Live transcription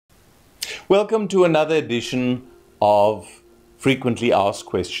Welcome to another edition of Frequently Asked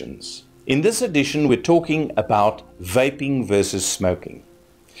Questions. In this edition, we're talking about vaping versus smoking.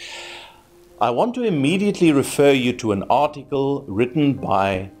 I want to immediately refer you to an article written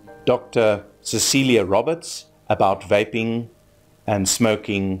by Dr. Cecilia Roberts about vaping and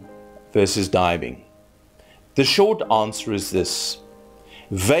smoking versus diving. The short answer is this: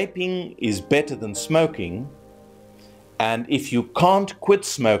 vaping is better than smoking, and if you can't quit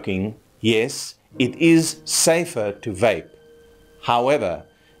smoking, yes, it is safer to vape. However,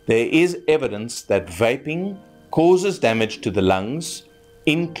 there is evidence that vaping causes damage to the lungs,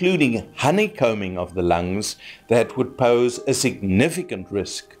 including honeycombing of the lungs, that would pose a significant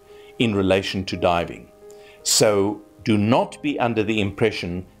risk in relation to diving. So do not be under the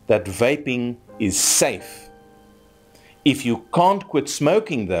impression that vaping is safe. If you can't quit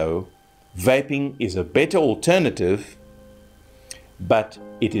smoking though, vaping is a better alternative, but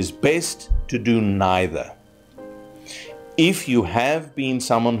it is best to do neither. If you have been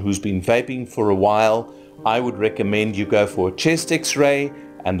someone who's been vaping for a while, I would recommend you go for a chest x-ray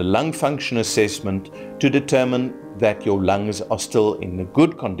and a lung function assessment to determine that your lungs are still in a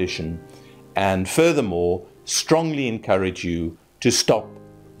good condition, and furthermore, strongly encourage you to stop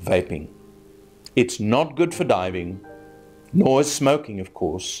vaping. It's not good for diving, nor is smoking, of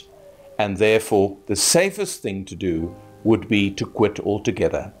course, and therefore the safest thing to do would be to quit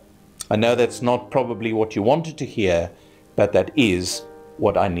altogether. I know that's not probably what you wanted to hear, but that is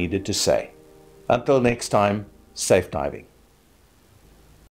what I needed to say. Until next time, safe diving.